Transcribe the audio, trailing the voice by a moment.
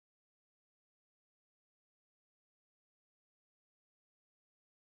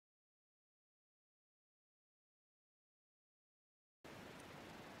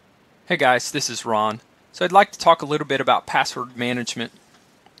Hey guys, this is Ron. So I'd like to talk a little bit about password management.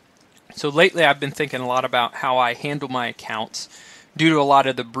 So lately I've been thinking a lot about how I handle my accounts due to a lot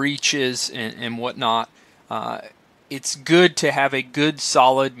of the breaches and whatnot. It's good to have a good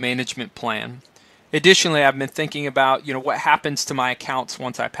solid management plan. Additionally, I've been thinking about what happens to my accounts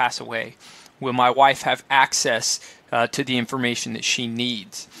once I pass away. Will my wife have access to the information that she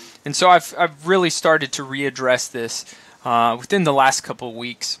needs? And so I've really started to readdress this within the last couple of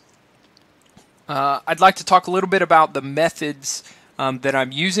weeks. I'd like to talk a little bit about the methods that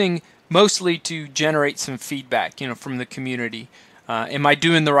I'm using, mostly to generate some feedback, from the community. Am I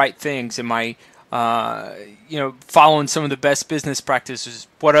doing the right things? Am I, following some of the best business practices?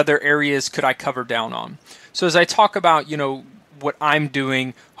 What other areas could I cover down on? So as I talk about, what I'm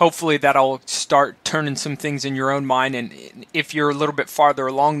doing, hopefully that'll start turning some things in your own mind. And if you're a little bit farther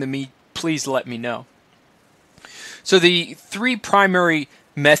along than me, please let me know. So the three primary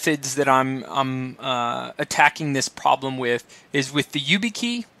methods that I'm attacking this problem with is with the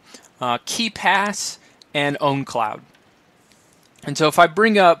Yubikey, KeePass, and Owncloud. And so if I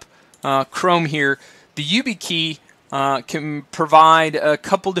bring up Chrome here, the Yubikey can provide a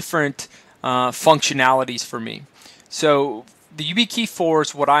couple different functionalities for me. So the Yubikey 4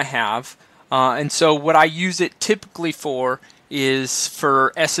 is what I have, and so what I use it typically for is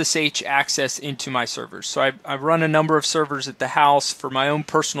for SSH access into my servers. So I run a number of servers at the house for my own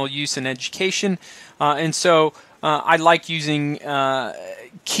personal use and education, and so I like using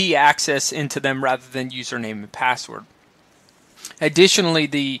key access into them rather than username and password. Additionally,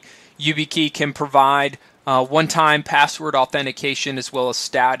 the Yubikey can provide one-time password authentication as well as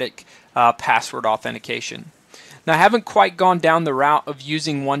static password authentication. Now, I haven't quite gone down the route of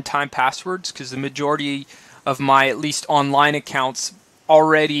using one-time passwords because the majority of my at least online accounts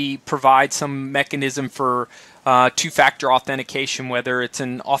already provide some mechanism for two-factor authentication, whether it's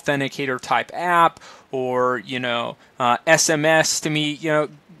an authenticator type app or SMS. To me,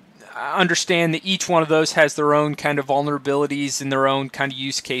 I understand that each one of those has their own kind of vulnerabilities and their own kind of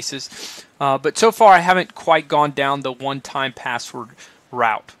use cases, but so far I haven't quite gone down the one-time password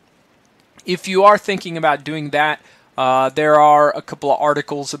route. If you are thinking about doing that, there are a couple of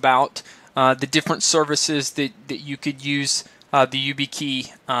articles about the different services that you could use the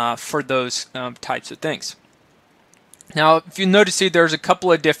Yubikey for those types of things. Now, if you notice here, there's a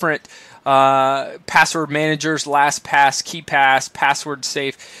couple of different password managers: LastPass, KeePass, Password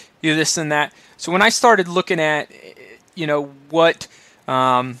Safe, this and that. So when I started looking at what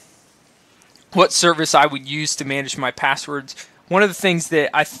service I would use to manage my passwords, one of the things that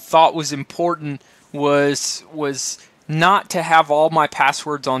I thought was important was not to have all my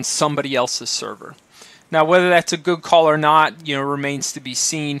passwords on somebody else's server. Now, whether that's a good call or not, remains to be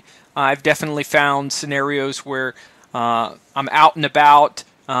seen. I've definitely found scenarios where I'm out and about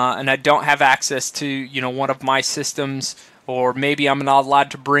and I don't have access to one of my systems, or maybe I'm not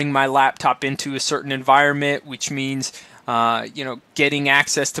allowed to bring my laptop into a certain environment, which means getting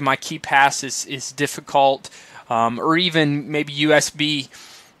access to my KeePass is difficult, or even maybe USB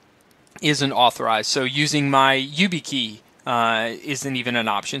isn't authorized, so using my Yubikey isn't even an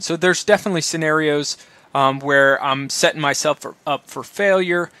option. So there's definitely scenarios where I'm setting myself up for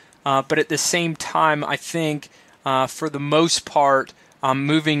failure, but at the same time, I think for the most part, I'm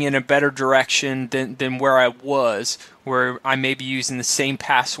moving in a better direction than where I was, where I may be using the same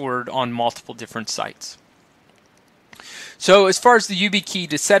password on multiple different sites. So as far as the Yubikey,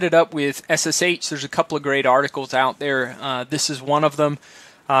 to set it up with SSH, there's a couple of great articles out there. This is one of them.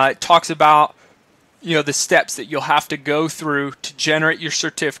 It talks about the steps that you'll have to go through to generate your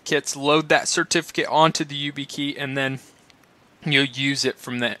certificates, load that certificate onto the Yubikey, and then use it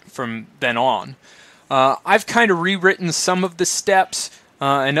from then on. I've kind of rewritten some of the steps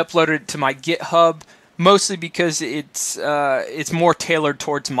and uploaded it to my GitHub, mostly because it's more tailored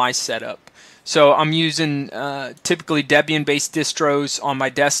towards my setup. So I'm using typically Debian-based distros on my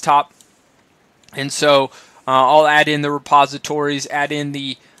desktop, and so I'll add in the repositories, add in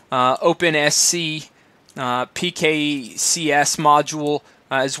the OpenSC PKCS module,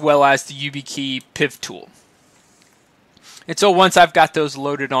 as well as the Yubikey Piv tool. And so once I've got those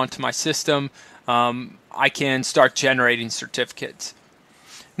loaded onto my system, I can start generating certificates.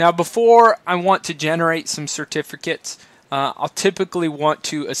 Now, before I want to generate some certificates, I'll typically want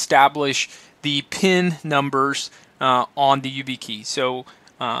to establish the PIN numbers on the Yubikey. So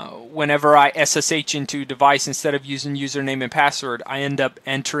whenever I SSH into a device, instead of using username and password, I end up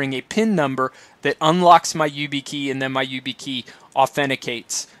entering a PIN number that unlocks my Yubikey, and then my Yubikey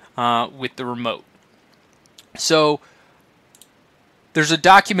authenticates with the remote. So there's a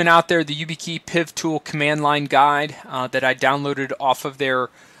document out there, the Yubikey Piv Tool Command Line Guide, that I downloaded off of their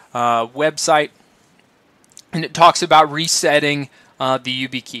website, and it talks about resetting the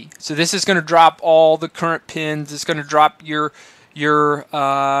Yubikey. So this is going to drop all the current pins. It's going to drop your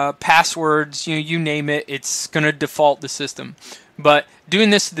passwords. You name it. It's going to default the system. But doing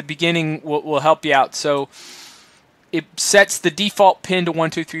this at the beginning will help you out. So it sets the default pin to 1,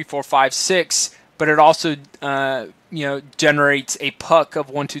 2, 3, 4, 5, 6, but it also generates a puck of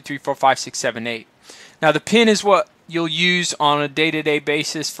 1, 2, 3, 4, 5, 6, 7, 8. Now the pin is what you'll use on a day-to-day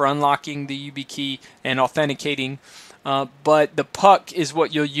basis for unlocking the Yubikey and authenticating. But the puck is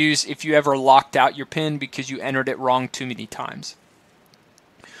what you'll use if you ever locked out your pin because you entered it wrong too many times.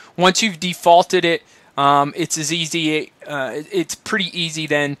 Once you've defaulted it, it's pretty easy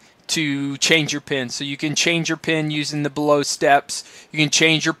then to change your pin. So you can change your pin using the below steps. You can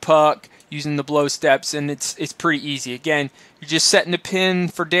change your puck using the below steps, and it's pretty easy. Again, you're just setting a pin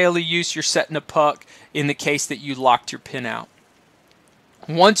for daily use. You're setting a puck in the case that you locked your pin out.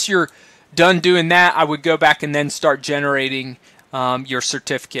 Once you're done doing that, I would go back and then start generating your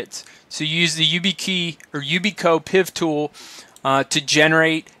certificates. So you use the Yubikey or Yubiko Piv tool to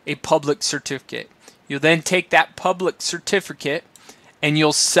generate a public certificate. You'll then take that public certificate and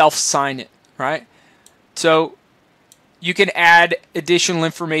you'll self-sign it, right? So you can add additional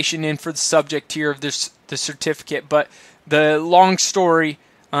information in for the subject here of the certificate, but the long story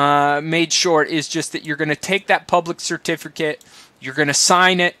made short is just that you're going to take that public certificate, you're going to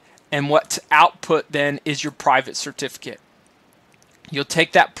sign it, and what's output then is your private certificate. You'll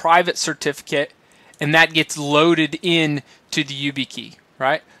take that private certificate and that gets loaded in to the Yubikey,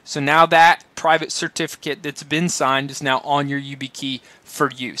 right? So now that private certificate that's been signed is now on your Yubikey for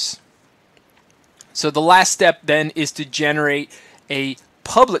use. So the last step then is to generate a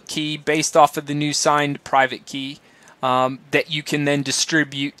public key based off of the new signed private key that you can then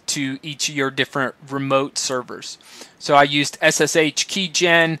distribute to each of your different remote servers. So I used SSH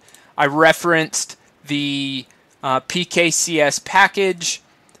keygen. I referenced the PKCS package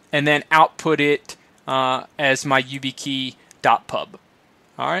and then output it as my YubiKey.pub.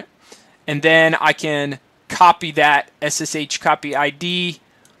 All right, and then I can copy that SSH copy ID.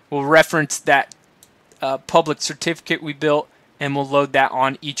 We'll reference that public certificate we built, and we'll load that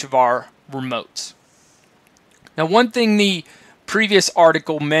on each of our remotes. Now, one thing the previous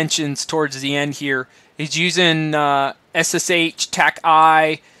article mentions towards the end here is using SSH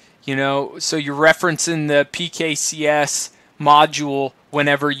TAC-I. So you're referencing the PKCS module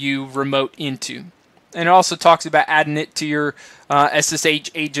whenever you remote into. And it also talks about adding it to your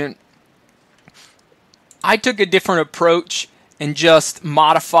SSH agent. I took a different approach and just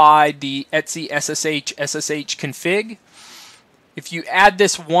modified the etc SSH config. If you add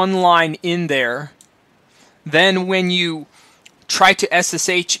this one line in there, then when you try to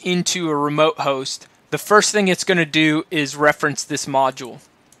SSH into a remote host, the first thing it's going to do is reference this module.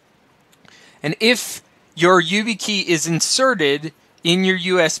 And if your YubiKey is inserted in your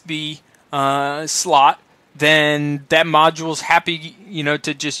USB slot, then that module is happy,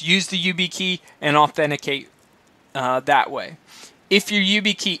 to just use the YubiKey and authenticate that way. If your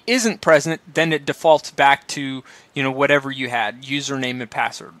YubiKey isn't present, then it defaults back to whatever you had, username and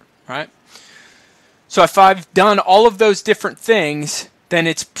password, right? So if I've done all of those different things, then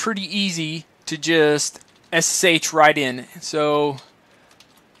it's pretty easy to just SSH right in. So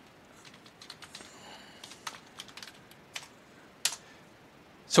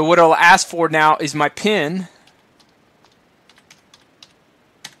what it'll ask for now is my PIN,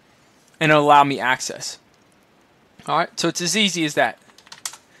 and it'll allow me access. All right, so it's as easy as that,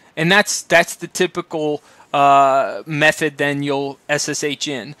 and that's the typical method. Then you'll SSH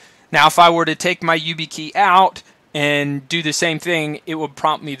in. Now, if I were to take my YubiKey out and do the same thing, it would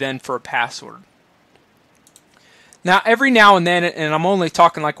prompt me then for a password. Now, every now and then, and I'm only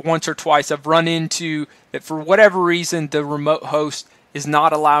talking like once or twice, I've run into that for whatever reason the remote host is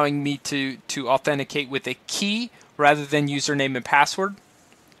not allowing me to authenticate with a key rather than username and password.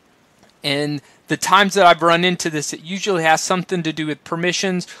 And the times that I've run into this, it usually has something to do with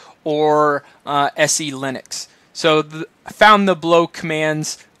permissions or SE Linux. So I found the below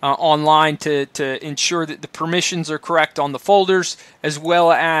commands online to ensure that the permissions are correct on the folders, as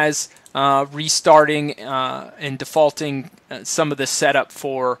well as restarting and defaulting some of the setup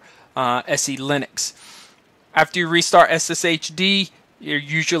for SE Linux. After you restart SSHD, you're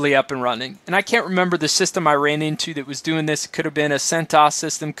usually up and running. And I can't remember the system I ran into that was doing this. It could have been a CentOS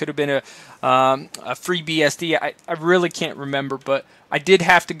system, could have been a FreeBSD. I really can't remember, but I did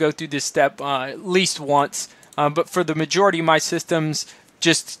have to go through this step at least once. But for the majority of my systems,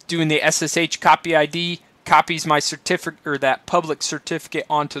 just doing the SSH copy ID copies my certificate or that public certificate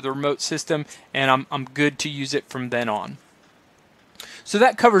onto the remote system, and I'm good to use it from then on. So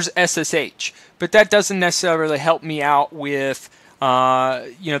that covers SSH, but that doesn't necessarily help me out with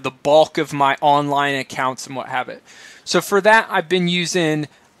the bulk of my online accounts and what have it. So for that, I've been using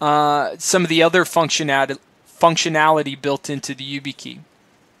some of the other functionality built into the Yubikey.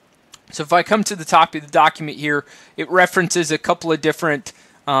 So if I come to the top of the document here, it references a couple of different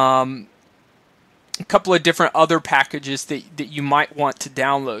other packages that you might want to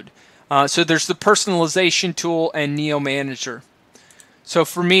download. So there's the personalization tool and Neo Manager. So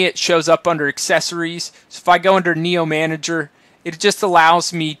for me, it shows up under accessories. So if I go under Neo Manager, it just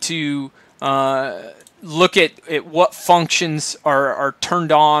allows me to look at what functions are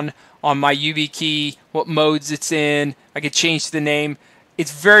turned on my Yubikey, what modes it's in. I could change the name.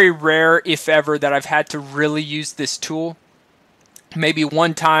 It's very rare, if ever, that I've had to really use this tool. Maybe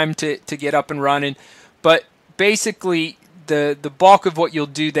one time to get up and running. But basically, the bulk of what you'll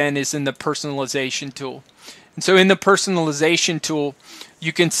do then is in the personalization tool. And so in the personalization tool,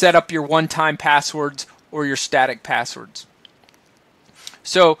 you can set up your one-time passwords or your static passwords.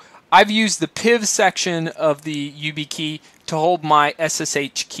 So I've used the PIV section of the Yubikey to hold my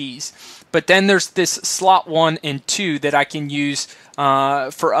SSH keys. But then there's this slot 1 and 2 that I can use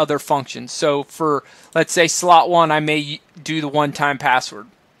for other functions. So for, let's say, slot 1, I may do the one-time password.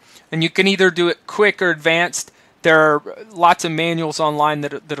 And you can either do it quick or advanced. There are lots of manuals online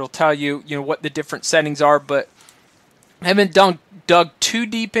that'll tell you, what the different settings are, but I haven't dug too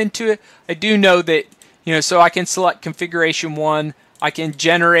deep into it. I do know that, so I can select configuration 1. I can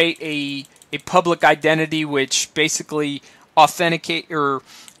generate a public identity, which basically authenticate or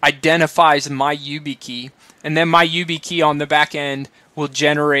identifies my Yubikey, and then my Yubikey on the back end will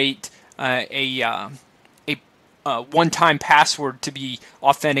generate a one-time password to be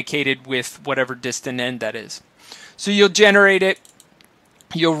authenticated with whatever distant end that is. So you'll generate it,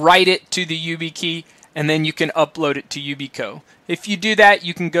 you'll write it to the Yubikey, and then you can upload it to Yubico. If you do that,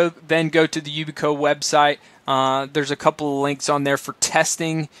 you can go to the Yubico website. There's a couple of links on there for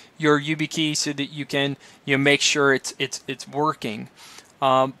testing your Yubikey so that you can make sure it's working.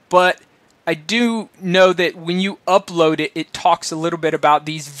 But I do know that when you upload it, it talks a little bit about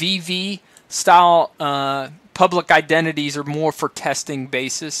these VV style public identities are more for testing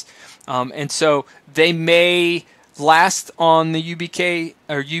basis, and so they may last on the Yubikey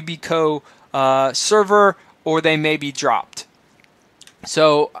or Yubico server, or they may be dropped.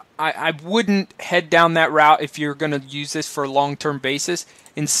 So I wouldn't head down that route if you're going to use this for a long-term basis.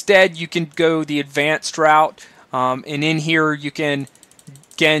 Instead, you can go the advanced route, and in here you can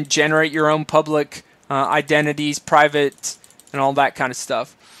again generate your own public identities, private, and all that kind of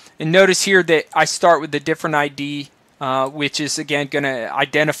stuff. And notice here that I start with a different ID, which is again going to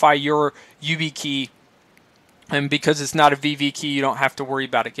identify your Yubikey. And because it's not a VV key, you don't have to worry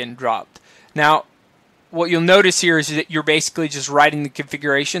about it getting dropped. Now, what you'll notice here is that you're basically just writing the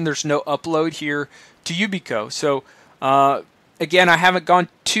configuration. There's no upload here to Yubico. So again, I haven't gone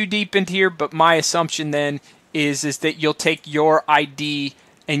too deep into here, but my assumption then is that you'll take your ID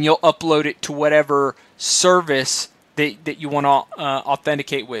and you'll upload it to whatever service that you want to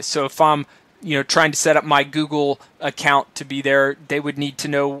authenticate with. So if I'm trying to set up my Google account to be there, they would need to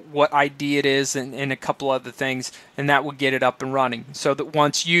know what ID it is and a couple other things, and that would get it up and running. So that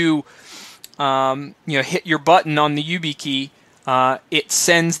once you hit your button on the Yubikey, it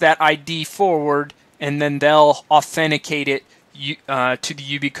sends that ID forward, and then they'll authenticate it to the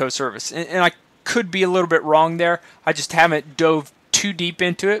Yubico service. And I could be a little bit wrong there. I just haven't dove too deep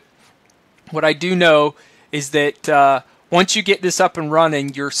into it. What I do know is that once you get this up and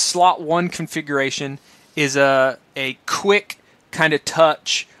running, your slot 1 configuration is a quick kind of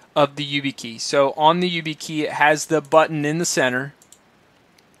touch of the Yubikey. So on the Yubikey, it has the button in the center,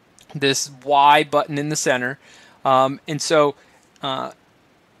 this Y button in the center, and so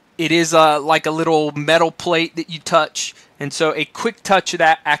it is like a little metal plate that you touch, and so a quick touch of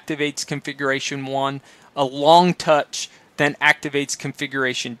that activates configuration 1. A long touch then activates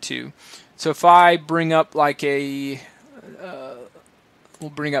configuration 2. So if I bring up like we'll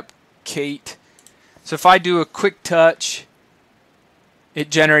bring up Kate. So if I do a quick touch, it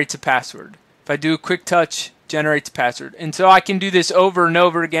generates a password. If I do a quick touch, generates a password. And so I can do this over and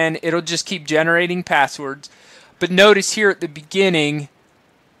over again. It'll just keep generating passwords. But notice here at the beginning,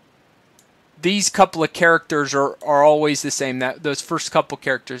 these couple of characters are always the same, those first couple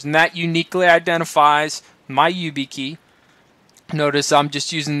characters. And that uniquely identifies my Yubikey. Notice I'm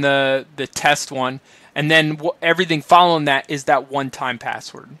just using the test one, and then everything following that is that one-time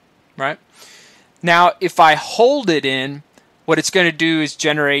password, right? Now, if I hold it in, what it's going to do is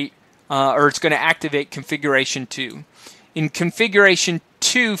generate, or it's going to activate configuration 2. In configuration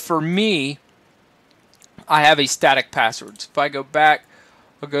 2, for me, I have a static password. So if I go back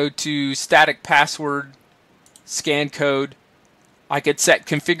I'll go to static password, scan code. I could set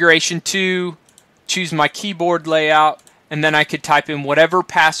configuration to, choose my keyboard layout, and then I could type in whatever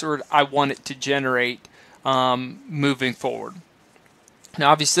password I want it to generate moving forward.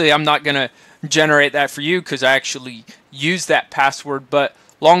 Now obviously I'm not going to generate that for you because I actually use that password, but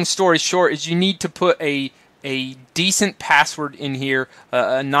long story short is you need to put a decent password in here,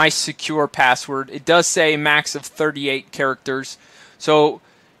 a nice secure password. It does say a max of 38 characters, so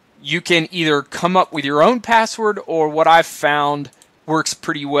you can either come up with your own password, or what I've found works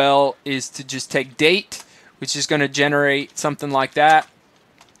pretty well is to just take date, which is going to generate something like that.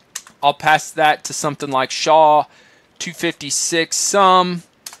 I'll pass that to something like Shaw 256 sum,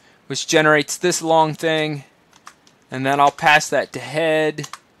 which generates this long thing, and then I'll pass that to head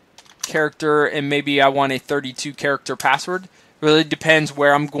character, and maybe I want a 32 character password. It really depends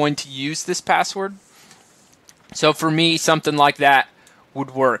where I'm going to use this password. So for me, something like that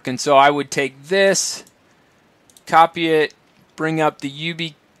would work. And so I would take this, copy it, bring up the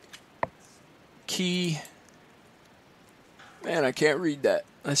Yubikey. Man, I can't read that.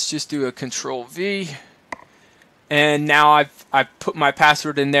 Let's just do a Control V. And now I've put my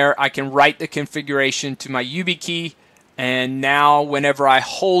password in there. I can write the configuration to my Yubikey, and now whenever I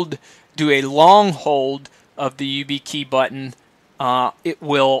do a long hold of the Yubikey button, it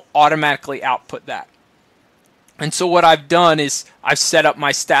will automatically output that. And so what I've done is I've set up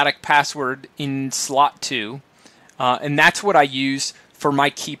my static password in slot 2, and that's what I use for my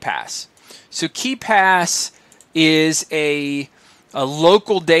KeePass. So KeePass is a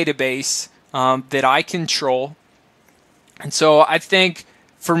local database that I control. And so I think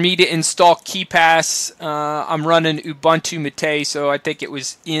for me to install KeePass, I'm running Ubuntu Mate, so I think it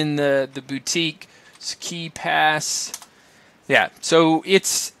was in the boutique. So KeePass, yeah, so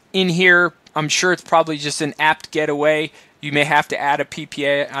it's in here. I'm sure it's probably just an apt getaway. You may have to add a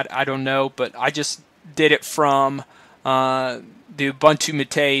PPA, I don't know, but I just did it from the Ubuntu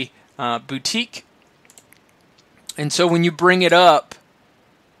Mate boutique. And so when you bring it up,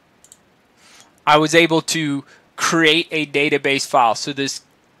 I was able to create a database file. So this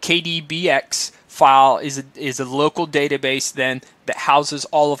KDBX file is a local database then that houses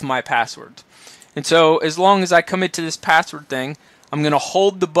all of my passwords. And so as long as I commit to this password thing, I'm going to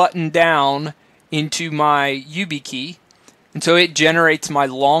hold the button down into my Yubikey, and so it generates my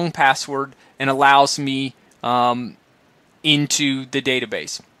long password and allows me into the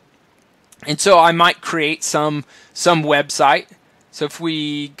database. And so I might create some website. So if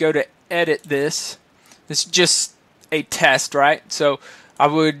we go to edit this, it's just a test, right? So I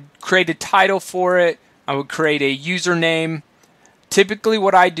would create a title for it. I would create a username. Typically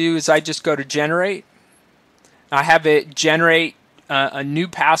what I do is I just go to generate. I have it generate a new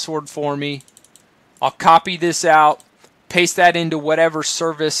password for me. I'll copy this out, paste that into whatever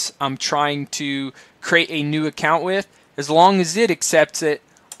service I'm trying to create a new account with. As long as it accepts it,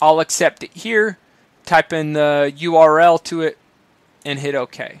 I'll accept it here, type in the URL to it, and hit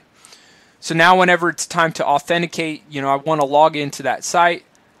OK. So now whenever it's time to authenticate, I want to log into that site,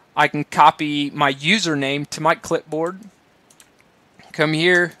 I can copy my username to my clipboard, come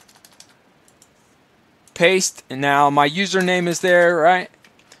here, paste, and now my username is there, right?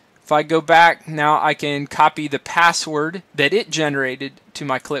 If I go back, now I can copy the password that it generated to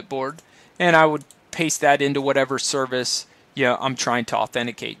my clipboard, and I would paste that into whatever service I'm trying to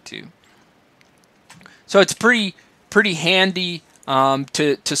authenticate to. So it's pretty handy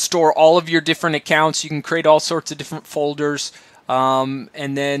to store all of your different accounts. You can create all sorts of different folders, and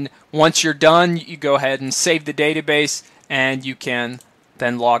then once you're done, you go ahead and save the database, and you can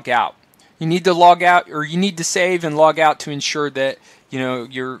then log out. You need to log out, or you need to save and log out to ensure that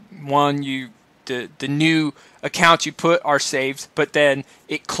the new accounts you put are saved, but then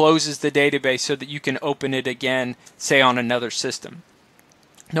it closes the database so that you can open it again, say on another system.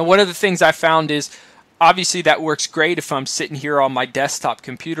 Now, one of the things I found is obviously that works great if I'm sitting here on my desktop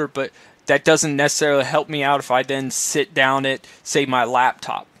computer, but that doesn't necessarily help me out if I then sit down at, say, my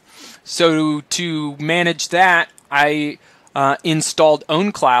laptop. So to manage that, I installed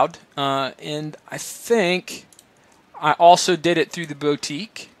Owncloud, and I think I also did it through the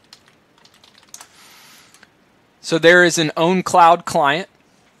boutique. So there is an Owncloud client,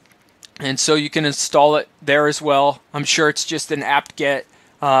 and so you can install it there as well. I'm sure it's just an apt-get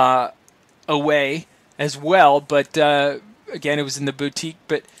away as well, but again, it was in the boutique.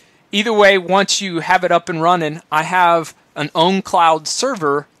 But either way, once you have it up and running, I have an Owncloud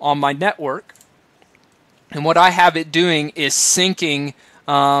server on my network, and what I have it doing is syncing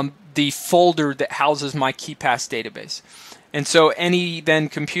the folder that houses my KeePass database. And so any then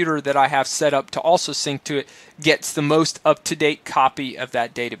computer that I have set up to also sync to it gets the most up-to-date copy of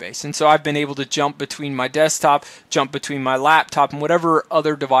that database. And so I've been able to jump between my desktop, jump between my laptop, and whatever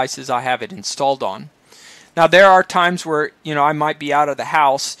other devices I have it installed on. Now there are times where I might be out of the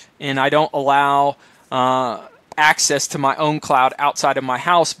house and I don't allow access to my Owncloud outside of my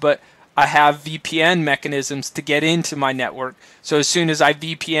house, but I have VPN mechanisms to get into my network. So as soon as I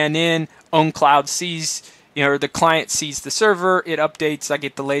VPN in, Owncloud sees, the client sees the server, it updates, I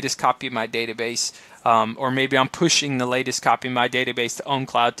get the latest copy of my database, or maybe I'm pushing the latest copy of my database to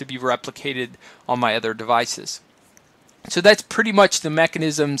Owncloud to be replicated on my other devices. So that's pretty much the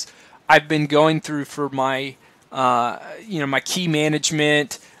mechanisms I've been going through for my, my key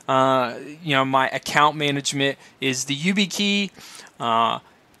management, my account management is the Yubikey,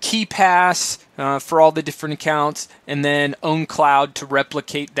 KeePass for all the different accounts, and then Owncloud to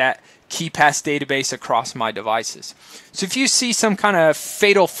replicate that KeePass database across my devices. So if you see some kind of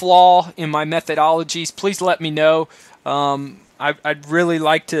fatal flaw in my methodologies, please let me know. I'd really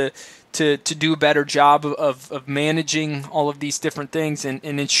like to do a better job of managing all of these different things and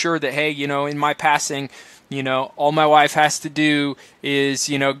ensure that, hey, in my passing, all my wife has to do is,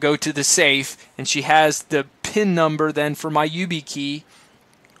 go to the safe, and she has the PIN number then for my Yubikey,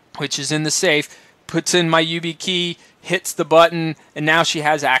 which is in the safe, puts in my Yubikey, hits the button, and now she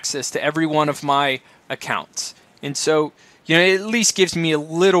has access to every one of my accounts. And so, it at least gives me a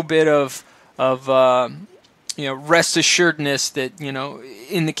little bit of rest assuredness that,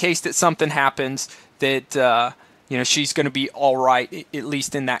 in the case that something happens, that, she's going to be all right, at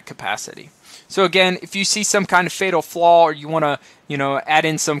least in that capacity. So again, if you see some kind of fatal flaw or you want to, add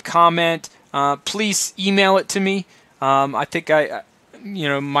in some comment, please email it to me. I think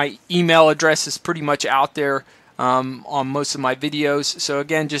my email address is pretty much out there on most of my videos. So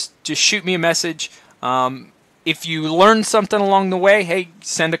again, just shoot me a message. If you learned something along the way, hey,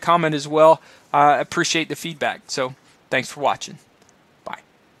 send a comment as well. I appreciate the feedback. So thanks for watching.